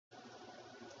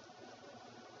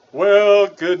Well,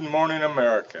 good morning,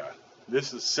 America.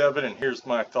 This is Seven, and here's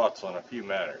my thoughts on a few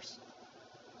matters.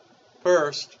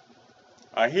 First,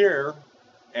 I hear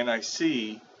and I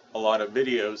see a lot of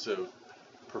videos of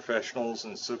professionals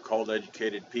and so-called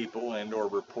educated people and or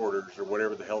reporters or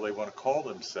whatever the hell they want to call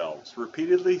themselves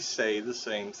repeatedly say the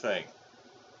same thing.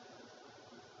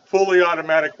 Fully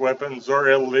automatic weapons are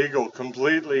illegal,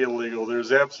 completely illegal.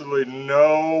 There's absolutely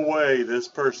no way this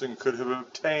person could have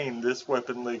obtained this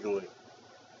weapon legally.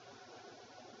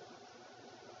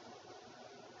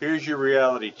 Here's your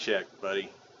reality check, buddy.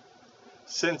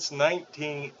 Since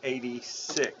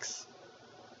 1986,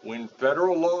 when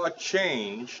federal law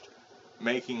changed,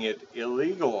 making it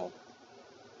illegal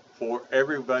for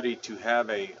everybody to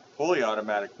have a fully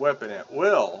automatic weapon at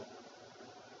will,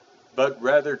 but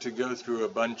rather to go through a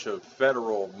bunch of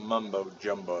federal mumbo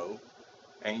jumbo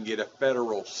and get a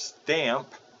federal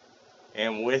stamp,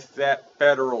 and with that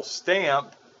federal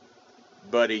stamp,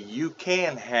 buddy, you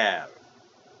can have,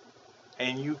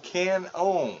 and you can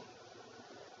own,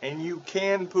 and you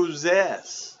can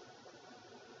possess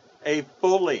a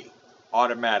fully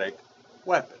automatic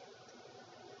weapon.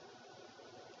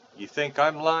 You think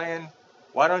I'm lying?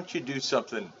 Why don't you do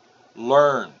something?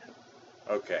 Learn.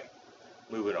 Okay,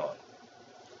 moving on.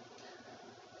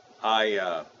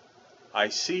 I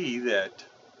see that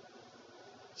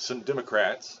some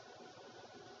Democrats,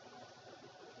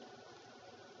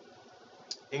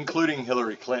 including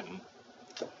Hillary Clinton,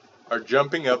 are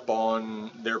jumping up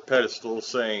on their pedestal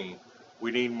saying we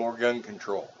need more gun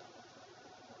control.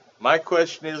 My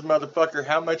question is, motherfucker,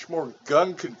 how much more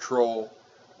gun control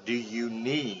do you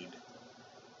need?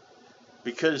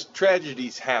 Because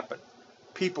tragedies happen.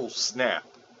 People snap.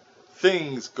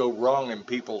 Things go wrong in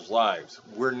people's lives.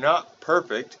 We're not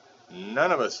perfect.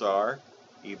 None of us are,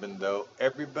 even though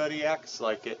everybody acts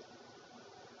like it.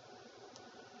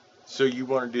 So you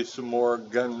want to do some more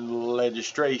gun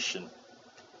legislation.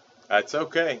 That's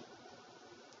okay.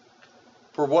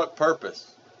 For what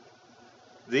purpose?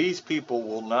 These people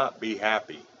will not be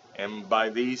happy. And by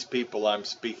these people, I'm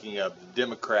speaking of the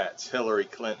Democrats, Hillary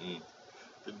Clinton,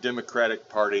 the Democratic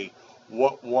Party,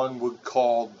 what one would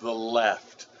call the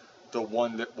left, the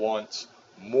one that wants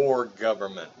more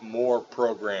government, more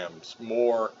programs,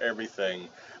 more everything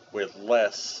with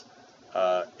less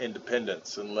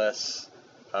independence and less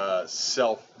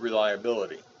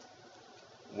self-reliability.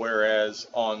 Whereas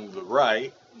on the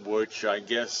right, which I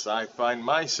guess I find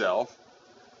myself,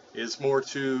 is more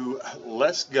to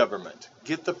less government.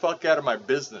 Get the fuck out of my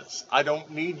business. I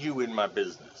don't need you in my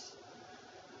business.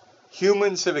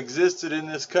 Humans have existed in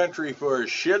this country for a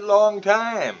shit long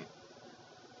time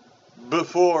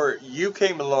before you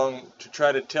came along to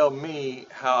try to tell me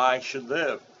how I should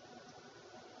live.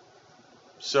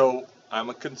 So I'm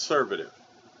a conservative.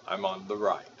 I'm on the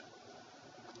right.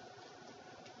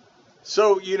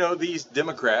 So, these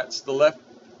Democrats, the left,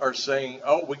 are saying,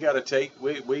 oh,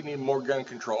 we need more gun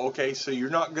control. Okay, so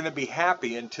you're not going to be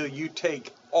happy until you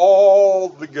take all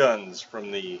the guns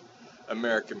from the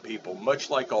American people,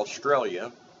 much like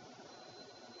Australia.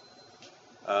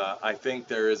 I think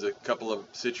there is a couple of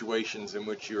situations in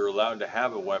which you're allowed to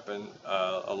have a weapon,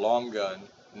 a long gun,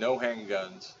 no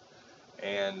handguns,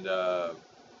 and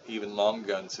even long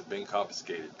guns have been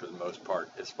confiscated for the most part,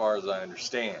 as far as I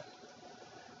understand.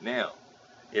 Now,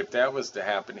 if that was to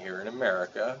happen here in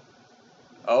America,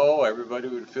 oh, everybody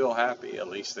would feel happy. At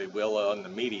least they will on the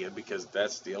media, because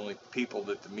that's the only people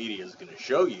that the media is going to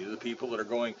show you. The people that are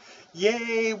going,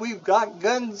 yay, we've got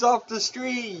guns off the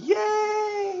street,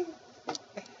 yay!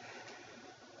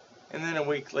 And then a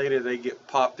week later they get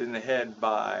popped in the head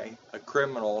by a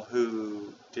criminal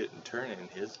who didn't turn in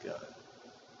his gun.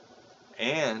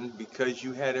 And because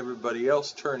you had everybody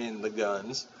else turn in the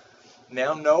guns,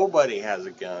 now nobody has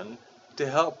a gun to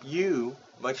help you,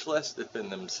 much less defend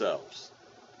themselves.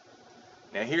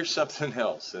 Now here's something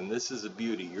else, and this is a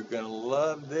beauty. You're going to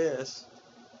love this.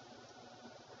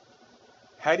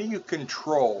 How do you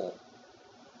control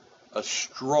a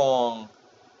strong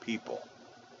people?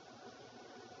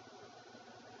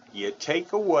 You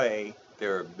take away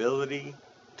their ability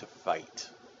to fight.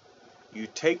 You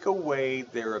take away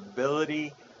their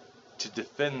ability to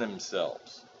defend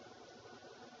themselves.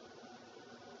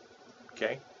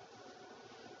 Okay?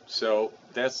 So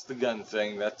that's the gun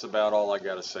thing. That's about all I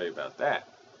got to say about that.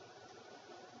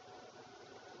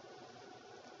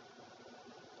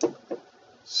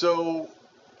 So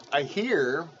I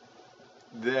hear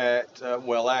that,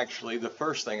 actually, the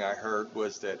first thing I heard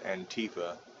was that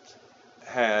Antifa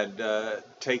had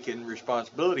taken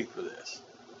responsibility for this.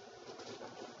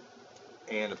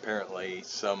 And apparently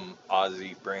some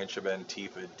Aussie branch of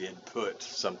Antifa did put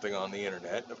something on the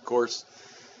internet. Of course,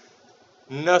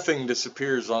 Nothing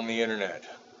disappears on the internet.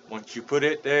 Once you put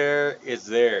it there, it's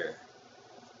there.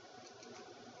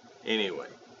 Anyway,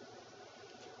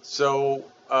 so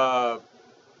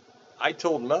I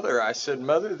told Mother, I said,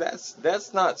 Mother,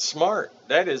 that's not smart.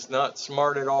 That is not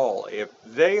smart at all. If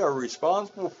they are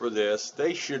responsible for this,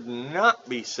 they should not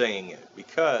be saying it,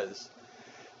 because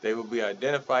they will be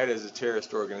identified as a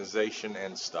terrorist organization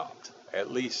and stopped. At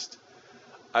least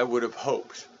I would have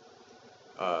hoped.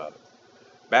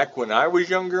 Back when I was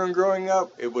younger and growing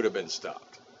up, it would have been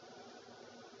stopped.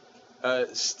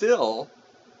 Still,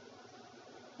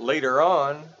 later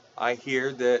on, I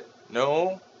hear that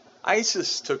no,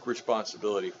 ISIS took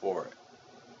responsibility for it.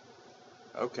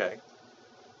 Okay.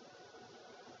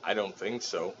 I don't think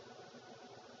so.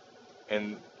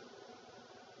 And,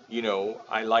 you know,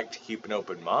 I like to keep an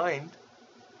open mind.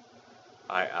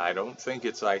 I don't think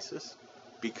it's ISIS.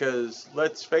 Because,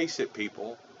 let's face it,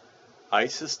 people,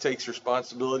 ISIS takes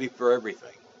responsibility for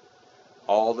everything.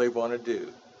 All they want to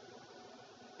do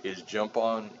is jump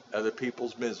on other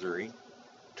people's misery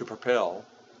to propel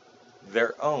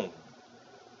their own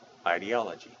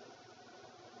ideology.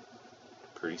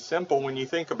 Pretty simple when you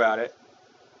think about it,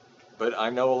 but I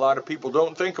know a lot of people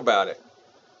don't think about it.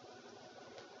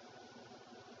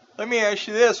 Let me ask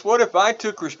you this, what if I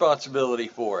took responsibility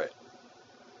for it?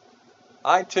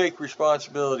 I take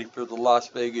responsibility for the Las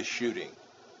Vegas shooting.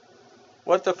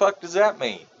 What the fuck does that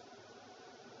mean?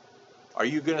 Are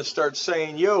you going to start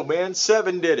saying, yo man,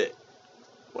 7 did it?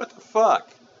 What the fuck?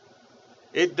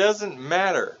 It doesn't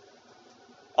matter,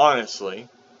 honestly,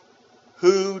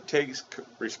 who takes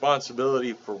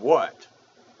responsibility for what,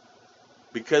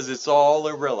 because it's all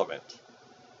irrelevant.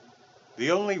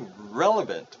 The only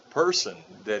relevant person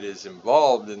that is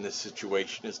involved in this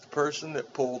situation is the person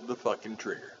that pulled the fucking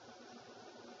trigger.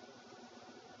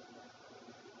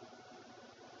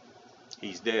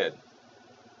 He's dead.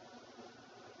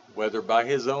 Whether by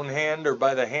his own hand or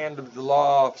by the hand of the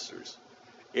law officers,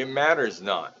 it matters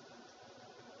not.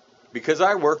 Because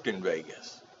I worked in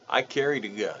Vegas. I carried a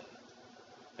gun.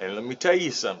 And let me tell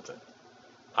you something.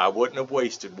 I wouldn't have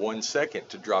wasted 1 second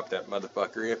to drop that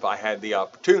motherfucker if I had the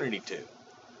opportunity to.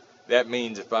 That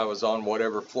means if I was on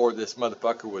whatever floor this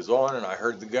motherfucker was on and I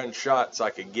heard the gunshots, I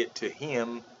could get to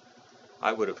him,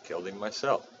 I would have killed him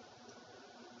myself.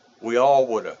 We all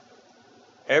would have.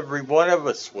 Every one of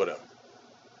us would have.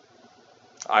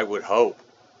 I would hope.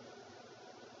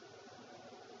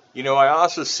 You know, I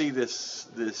also see this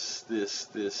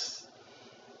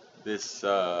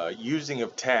using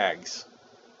of tags,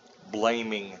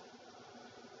 blaming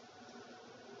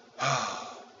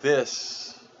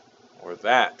this or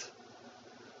that,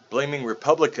 blaming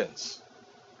Republicans,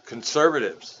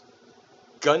 conservatives,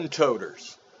 gun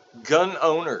toters, gun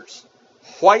owners,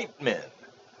 white men,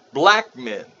 black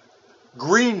men,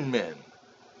 green men.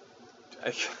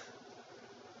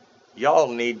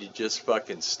 Y'all need to just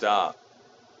fucking stop.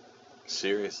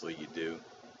 Seriously, you do.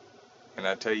 And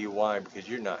I tell you why, because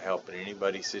you're not helping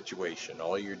anybody's situation.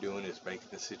 All you're doing is making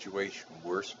the situation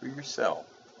worse for yourself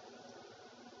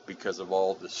because of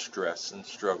all the stress and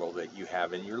struggle that you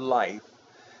have in your life,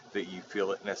 that you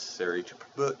feel it necessary to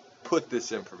put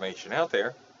this information out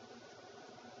there.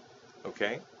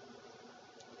 Okay?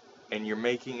 And you're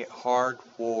making it hard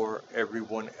for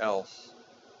everyone else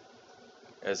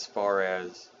as far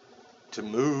as to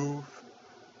move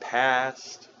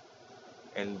past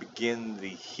and begin the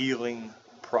healing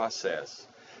process,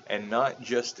 and not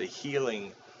just a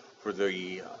healing for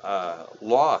the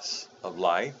loss of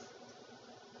life,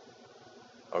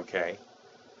 okay?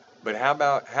 But how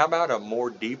about a more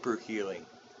deeper healing?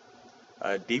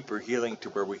 A deeper healing to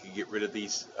where we can get rid of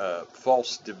these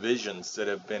false divisions that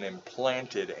have been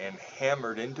implanted and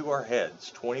hammered into our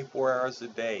heads 24 hours a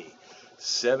day,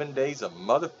 7 days a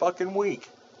motherfucking week,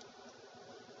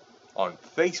 on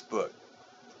Facebook,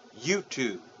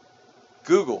 YouTube,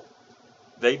 Google.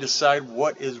 They decide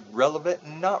what is relevant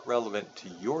and not relevant to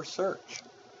your search.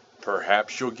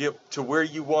 Perhaps you'll get to where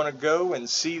you want to go and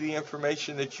see the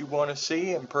information that you want to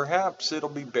see, and perhaps it'll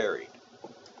be buried.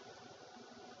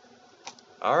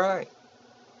 Alright.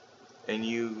 And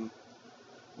you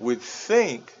would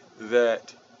think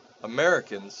that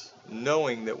Americans,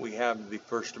 knowing that we have the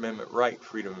First Amendment right,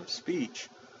 freedom of speech,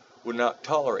 would not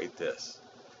tolerate this.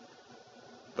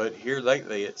 But here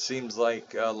lately, it seems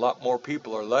like a lot more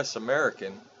people are less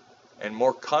American and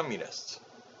more communists.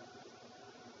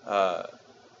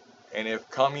 And if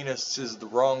communists is the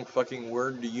wrong fucking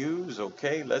word to use,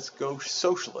 okay, let's go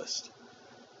socialist.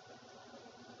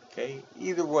 Okay,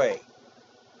 either way,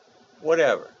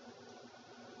 whatever.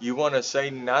 You want to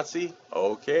say Nazi?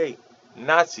 Okay,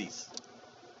 Nazis.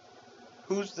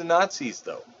 Who's the Nazis,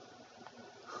 though?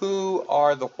 Who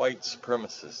are the white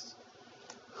supremacists?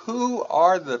 Who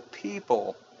are the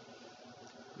people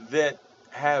that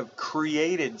have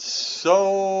created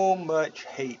so much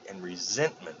hate and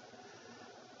resentment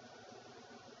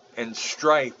and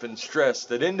strife and stress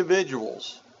that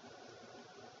individuals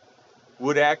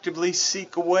would actively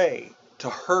seek a way to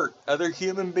hurt other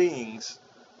human beings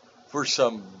for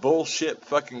some bullshit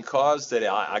fucking cause that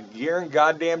I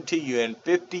guarantee you in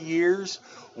 50 years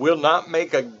will not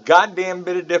make a goddamn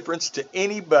bit of difference to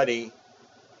anybody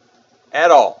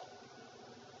at all.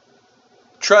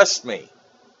 Trust me,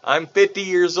 I'm 50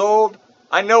 years old.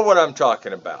 I know what I'm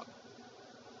talking about.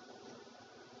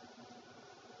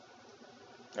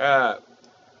 Let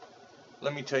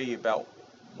me tell you about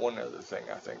one other thing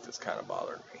I think that's kind of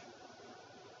bothered me.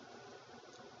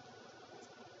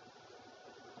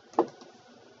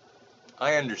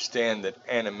 I understand that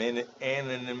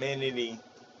anonymity,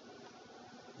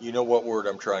 you know what word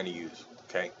I'm trying to use,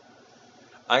 okay?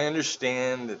 I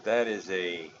understand that that is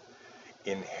a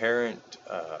inherent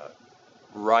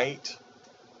right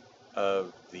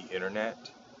of the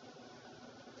internet,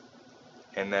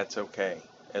 and that's okay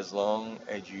as long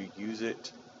as you use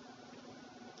it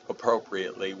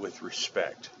appropriately with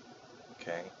respect,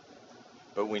 okay?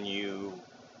 But when you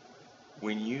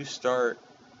start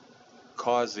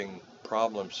causing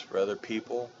problems for other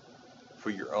people for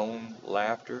your own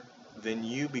laughter, then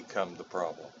you become the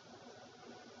problem.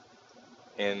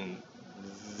 And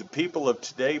the people of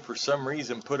today, for some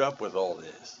reason, put up with all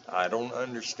this. I don't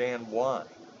understand why.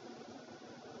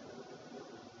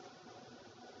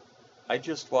 I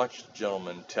just watched a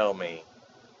gentleman tell me,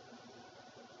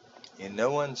 in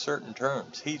no uncertain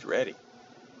terms, he's ready.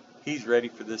 He's ready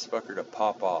for this fucker to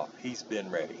pop off. He's been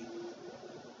ready.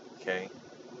 Okay?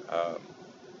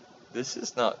 This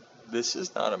is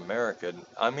not America.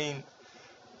 I mean,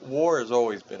 war has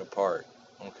always been a part.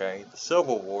 Okay? The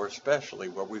Civil War especially,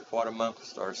 where we fought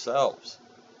amongst ourselves.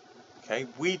 Okay?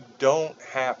 We don't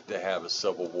have to have a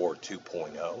Civil War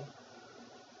 2.0.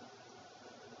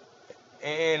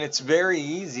 And it's very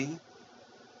easy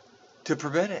to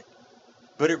prevent it.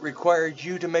 But it requires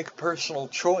you to make a personal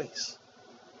choice.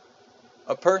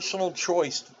 A personal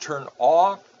choice to turn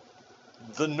off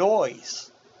the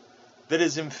noise that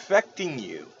is infecting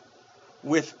you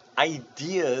with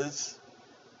ideas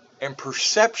and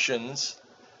perceptions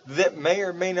that may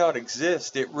or may not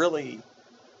exist. It really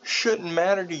shouldn't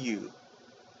matter to you.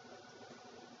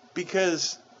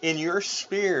 Because in your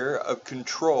sphere of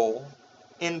control,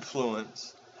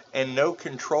 influence, and no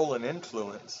control and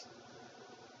influence,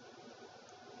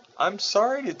 I'm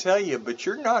sorry to tell you, but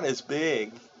you're not as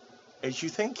big as you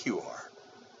think you are.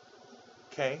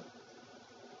 Okay?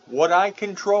 What I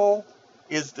control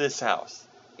is this house.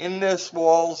 In this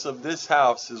walls of this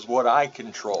house is what I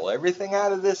control. Everything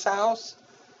out of this house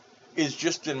is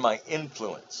just in my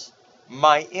influence.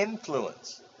 My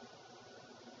influence.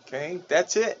 Okay?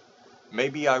 That's it.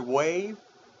 Maybe I wave.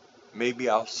 Maybe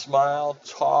I'll smile,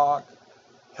 talk,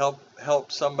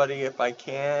 help somebody if I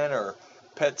can, or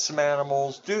pet some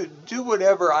animals. Do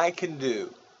whatever I can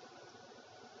do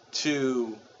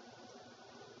to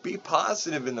be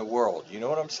positive in the world. You know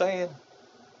what I'm saying?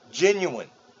 Genuine,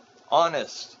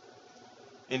 honest,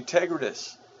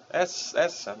 integritous. That's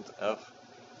something. Oh,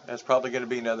 that's probably going to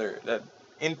be another.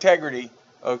 Integrity.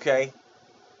 Okay.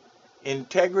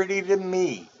 Integrity to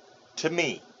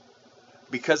me.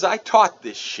 Because I taught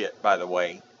this shit, by the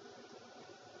way.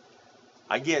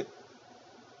 I get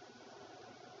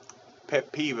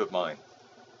pet peeve of mine.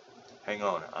 Hang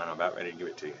on, I'm about ready to give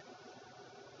it to you.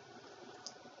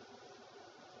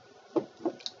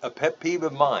 A pet peeve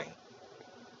of mine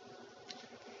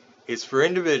is for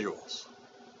individuals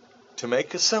to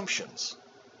make assumptions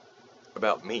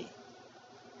about me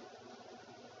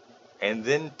and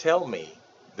then tell me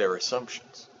their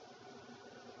assumptions.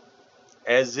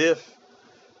 As if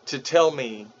to tell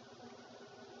me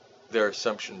their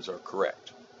assumptions are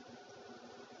correct.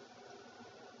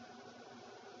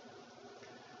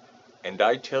 And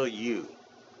I tell you,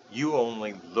 you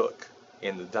only look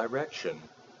in the direction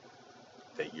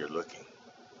that you're looking.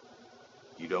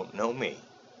 You don't know me.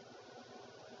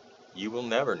 You will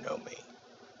never know me.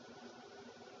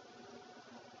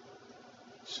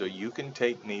 So you can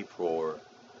take me for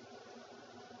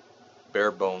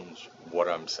bare bones what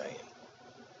I'm saying.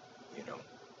 You know,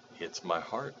 it's my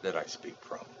heart that I speak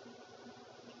from.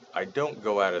 I don't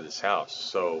go out of this house,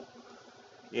 so,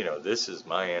 you know, this is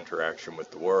my interaction with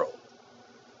the world.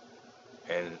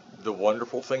 And the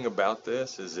wonderful thing about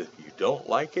this is if you don't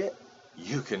like it,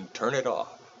 you can turn it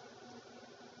off.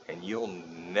 And you'll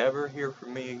never hear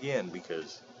from me again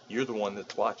because you're the one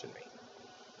that's watching me.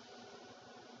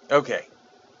 Okay.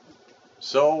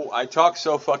 So I talk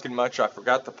so fucking much, I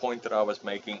forgot the point that I was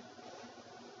making.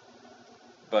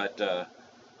 But,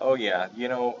 oh yeah, you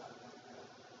know,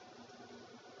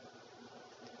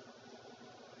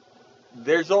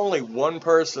 there's only one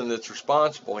person that's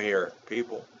responsible here,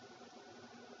 people.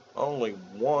 Only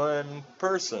one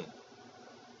person.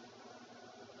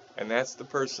 And that's the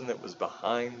person that was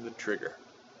behind the trigger.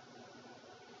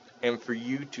 And for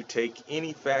you to take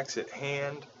any facts at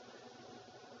hand,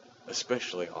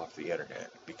 especially off the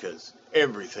internet, because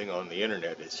everything on the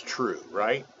internet is true,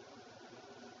 right?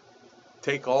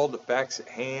 Take all the facts at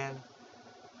hand,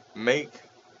 make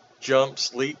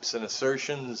jumps, leaps, and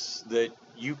assertions that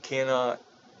you cannot,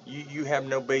 you have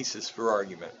no basis for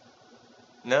argument.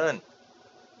 None.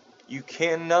 You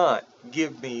cannot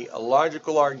give me a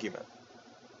logical argument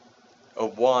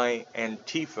of why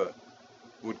Antifa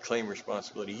would claim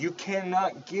responsibility. You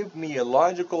cannot give me a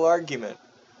logical argument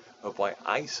of why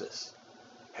ISIS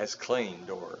has claimed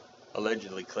or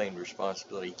allegedly claimed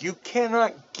responsibility. You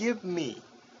cannot give me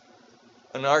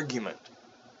an argument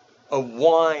of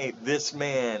why this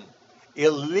man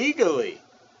illegally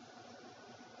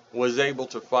was able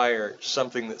to fire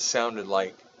something that sounded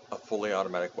like a fully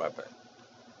automatic weapon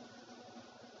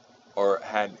or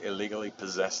had illegally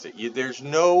possessed it. There's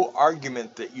no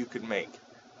argument that you could make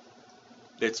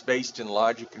that's based in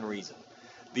logic and reason.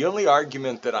 The only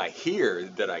argument that I hear,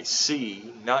 that I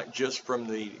see, not just from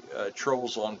the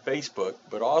trolls on Facebook,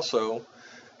 but also,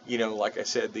 you know, like I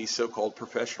said, these so-called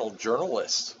professional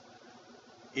journalists,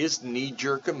 is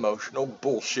knee-jerk emotional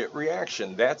bullshit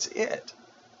reaction. That's it.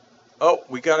 Oh,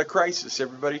 we got a crisis.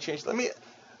 Everybody change. Let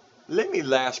me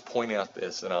last point out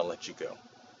this, and I'll let you go.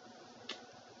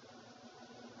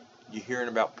 You hearing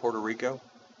about Puerto Rico?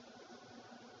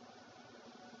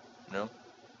 No?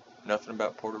 Nothing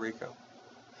about Puerto Rico?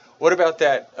 What about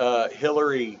that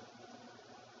Hillary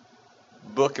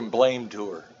book and blame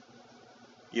tour?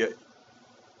 You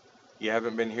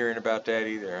haven't been hearing about that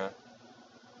either, huh?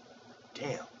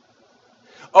 Damn.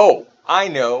 Oh, I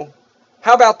know.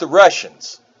 How about the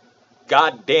Russians?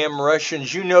 Goddamn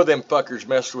Russians, you know them fuckers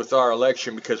messed with our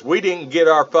election because we didn't get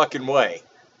our fucking way.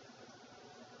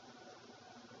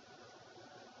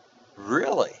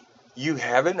 Really? You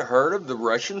haven't heard of the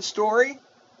Russian story?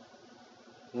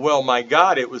 Well, my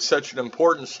God, it was such an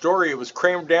important story. It was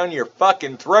crammed down your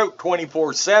fucking throat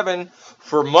 24/7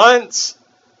 for months.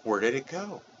 Where did it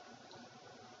go?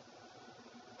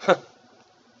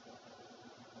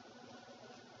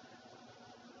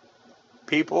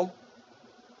 People,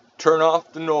 turn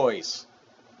off the noise.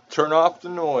 Turn off the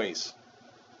noise.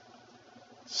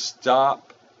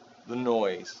 Stop the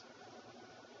noise.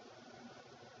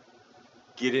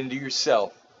 Get into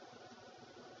yourself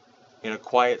in a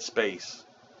quiet space.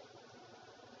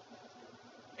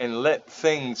 And let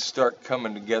things start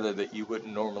coming together that you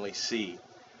wouldn't normally see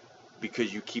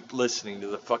because you keep listening to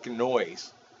the fucking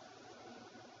noise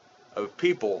of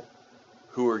people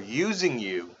who are using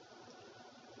you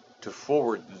to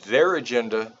forward their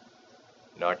agenda,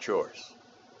 not yours,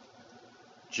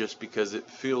 just because it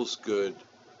feels good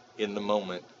in the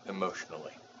moment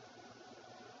emotionally.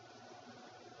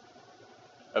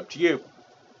 Up to you.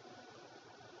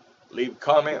 Leave a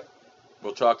comment.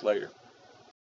 We'll talk later.